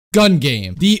Gun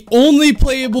game, the only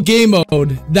playable game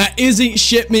mode that isn't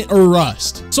shipment or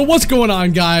rust. So what's going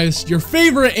on, guys? Your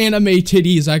favorite anime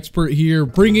titties expert here,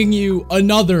 bringing you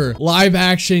another live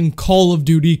action Call of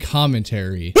Duty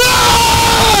commentary.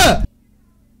 Ah!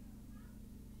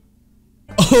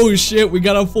 Oh shit, we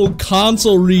got a full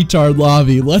console retard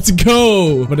lobby. Let's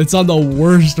go. But it's on the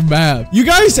worst map. You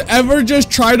guys ever just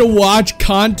try to watch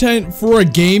content for a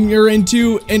game you're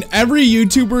into and every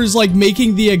YouTuber is like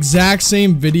making the exact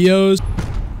same videos?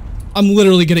 I'm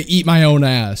literally gonna eat my own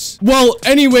ass. Well,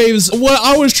 anyways, what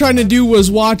I was trying to do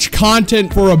was watch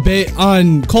content for a bit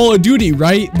on Call of Duty,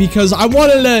 right? Because I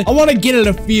want to get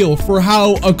a feel for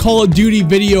how a Call of Duty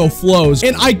video flows.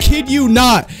 And I kid you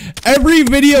not, every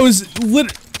video is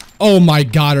oh my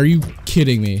god, are you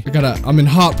kidding me? I'm in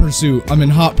hot pursuit. I'm in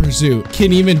hot pursuit.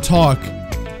 Can't even talk.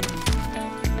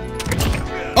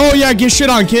 Oh yeah, get shit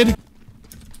on, kid.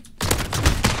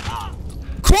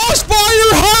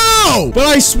 Crossfire, how? But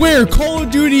I swear, Call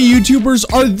of Duty YouTubers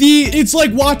are it's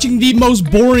like watching the most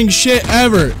boring shit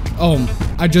ever. Oh,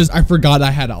 I forgot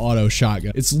I had an auto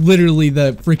shotgun. It's literally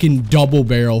the freaking double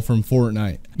barrel from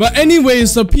Fortnite. But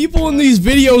anyways, the people in these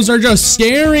videos are just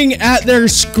staring at their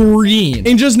screen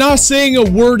and just not saying a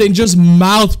word and just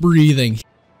mouth breathing.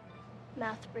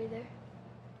 Mouth breather.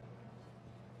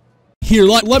 Here,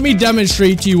 let me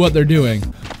demonstrate to you what they're doing.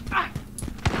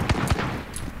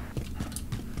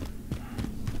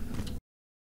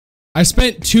 I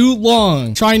spent too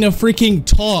long trying to freaking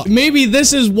talk. Maybe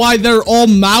this is why they're all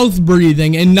mouth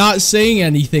breathing and not saying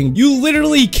anything. You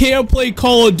literally can't play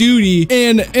Call of Duty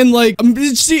and like,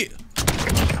 see,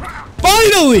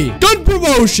 finally, gun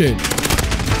promotion.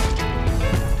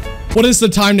 What is the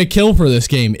time to kill for this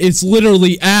game? It's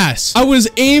literally ass. I was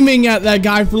aiming at that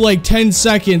guy for like 10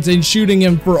 seconds and shooting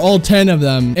him for all 10 of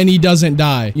them and he doesn't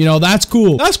die. You know, that's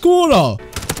cool. That's cool though.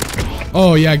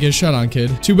 Oh yeah, get shot on,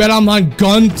 kid. Too bad I'm on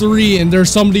gun 3 and there's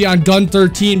somebody on gun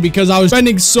 13 because I was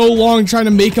spending so long trying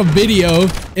to make a video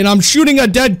and I'm shooting a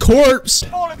dead corpse.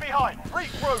 Falling behind.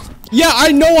 Yeah,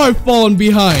 I know I've fallen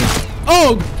behind.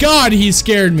 Oh god, he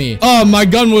scared me. Oh, my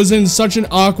gun was in such an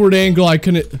awkward angle I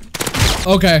couldn't.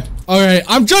 Okay. Alright,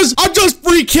 I'm just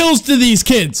free kills to these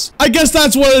kids. I guess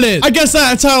that's what it is. I guess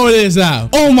that's how it is now.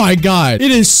 Oh my god.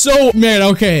 It is so, man,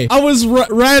 okay. I was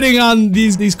ratting on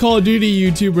these Call of Duty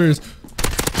YouTubers.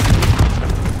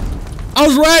 I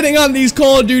was ratting on these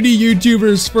Call of Duty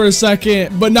YouTubers for a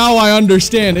second, but now I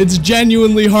understand. It's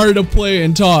genuinely hard to play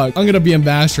and talk. I'm gonna be a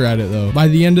master at it though. By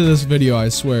the end of this video, I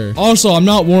swear. Also, I'm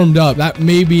not warmed up. That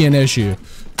may be an issue.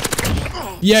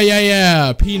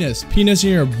 Yeah. Penis in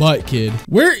your butt, kid.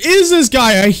 Where is this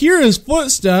guy? I hear his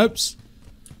footsteps.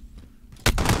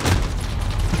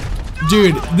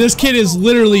 Dude, this kid is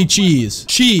literally cheese.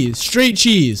 Cheese. Straight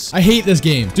cheese. I hate this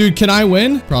game. Dude, can I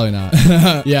win? Probably not.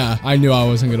 Yeah, I knew I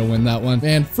wasn't gonna win that one.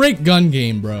 Man, freak gun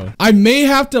game, bro. I may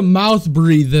have to mouth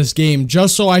breathe this game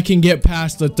just so I can get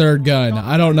past the third gun.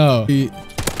 I don't know.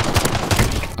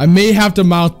 I may have to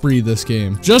mouth breathe this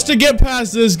game just to get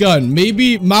past this gun.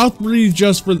 Maybe mouth breathe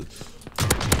just for...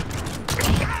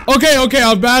 Okay,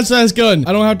 I'll pass this gun.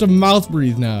 I don't have to mouth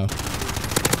breathe now.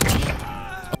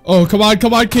 Oh, come on,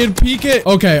 kid, peek it.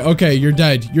 Okay, you're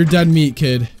dead. You're dead meat,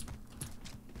 kid.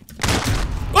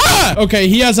 Ah! Okay,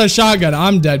 he has a shotgun.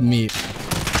 I'm dead meat.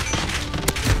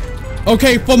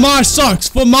 Okay, FAMAS sucks.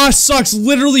 FAMAS sucks.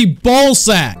 Literally ball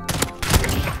sack.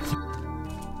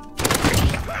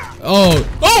 Oh,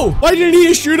 why did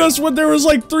he shoot us when there was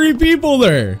like 3 people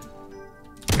there?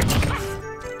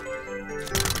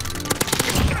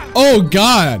 Oh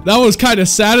god, that was kind of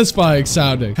satisfying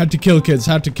sounding. Had to kill kids.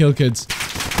 Ah!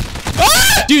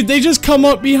 Dude, they just come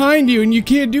up behind you and you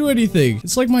can't do anything.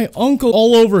 It's like my uncle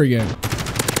all over again.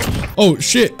 Oh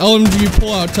shit, LMG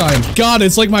pullout time. God,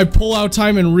 it's like my pullout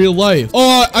time in real life.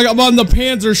 Oh, I'm on the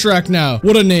Panzer Shrek now.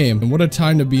 What a name and what a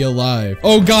time to be alive.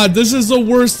 Oh god, this is the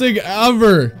worst thing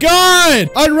ever. God,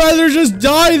 I'd rather just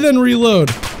die than reload.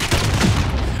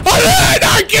 I did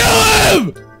not kill him!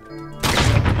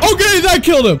 Okay, that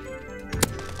killed him.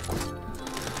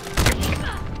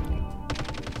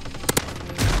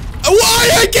 Why?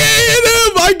 I can't hit him!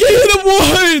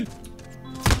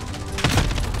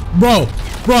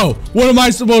 Bro, what am I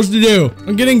supposed to do?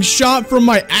 I'm getting shot from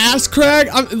my ass crack?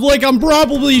 I'm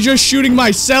probably just shooting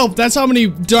myself. That's how many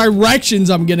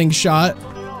directions I'm getting shot.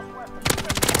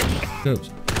 Oops.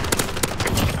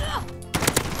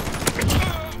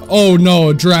 Oh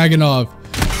no, Dragunov.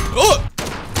 Oh!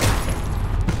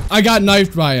 I got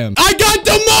knifed by him. I got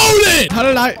demoted! How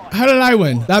did I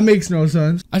win? That makes no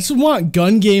sense. I just want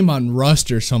gun game on Rust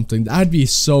or something. That'd be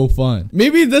so fun.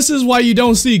 Maybe this is why you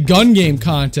don't see gun game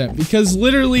content, because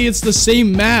literally it's the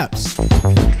same maps.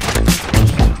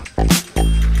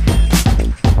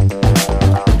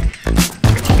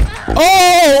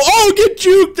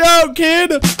 juked out,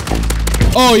 kid.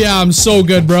 Oh, yeah, I'm so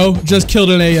good, bro. Just killed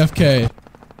an AFK.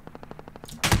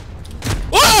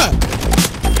 Ah!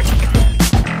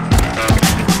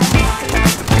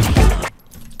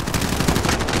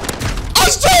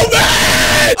 I'm so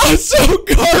mad! I'm so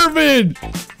garbage!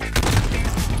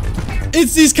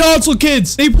 It's these console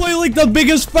kids. They play like the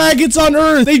biggest faggots on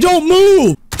earth. They don't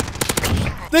move.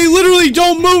 They literally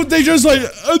don't move. They just like,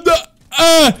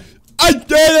 I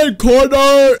did a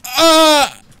corner.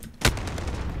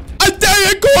 I did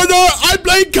a corner. I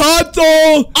play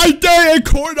console. I did a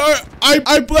corner.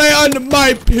 I play on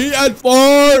my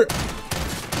PS4.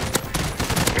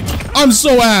 I'm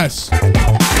so ass.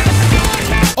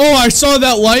 Oh, I saw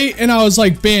that light and I was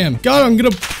like, bam. God, I'm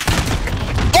gonna...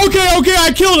 Okay,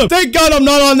 I killed him. Thank God I'm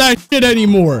not on that shit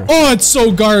anymore. Oh, it's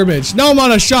so garbage. Now I'm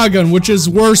on a shotgun, which is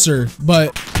worser,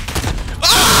 but...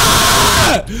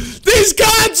 Ah! These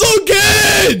console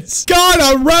kids! God,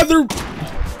 I'd rather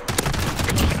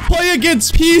play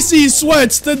against PC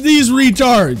sweats than these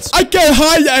retards. I can't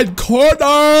hide that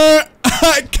corner.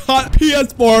 I got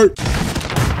PS4.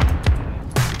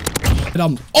 And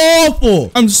I'm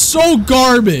awful. I'm so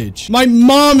garbage. My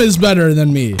mom is better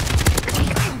than me.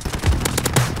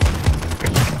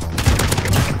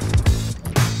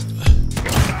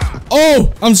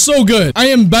 Oh, I'm so good. I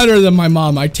am better than my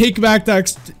mom. I take back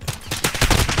that.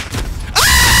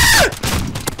 Ah!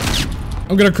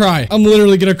 I'm gonna cry. I'm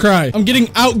literally gonna cry. I'm getting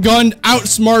outgunned,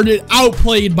 outsmarted,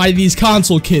 outplayed by these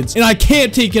console kids. And I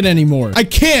can't take it anymore. I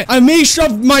can't. I may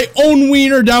shove my own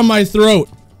wiener down my throat.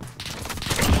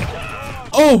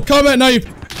 Oh, combat knife.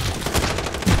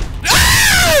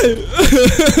 Ah!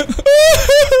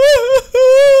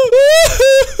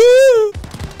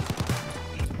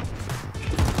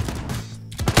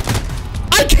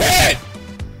 I can't!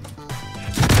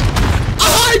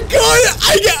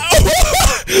 I got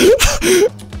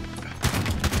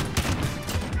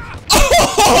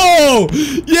Oh!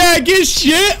 Yeah, get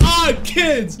shit on,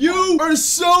 kids! You are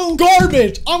so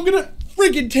garbage! I'm gonna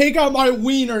freaking take out my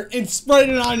wiener and spread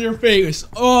it on your face.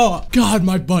 Oh, God,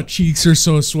 my butt cheeks are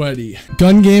so sweaty.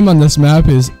 Gun game on this map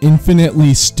is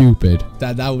infinitely stupid.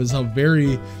 That was a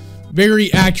very,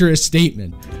 very accurate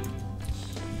statement.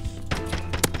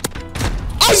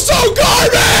 I'm so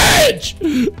garbage!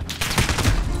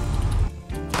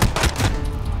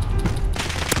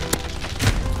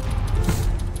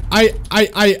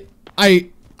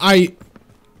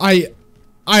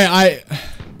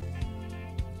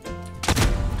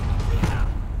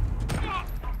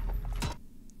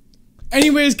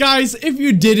 Anyways, guys, if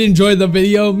you did enjoy the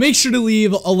video, make sure to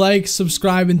leave a like,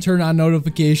 subscribe, and turn on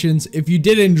notifications. If you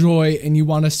did enjoy and you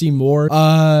want to see more,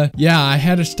 yeah, I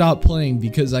had to stop playing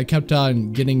because I kept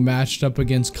on getting matched up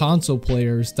against console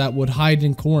players that would hide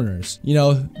in corners. You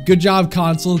know, good job,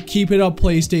 console. Keep it up,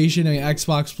 PlayStation and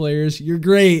Xbox players. You're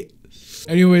great.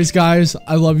 Anyways, guys,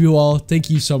 I love you all. Thank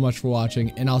you so much for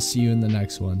watching, and I'll see you in the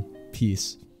next one.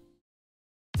 Peace.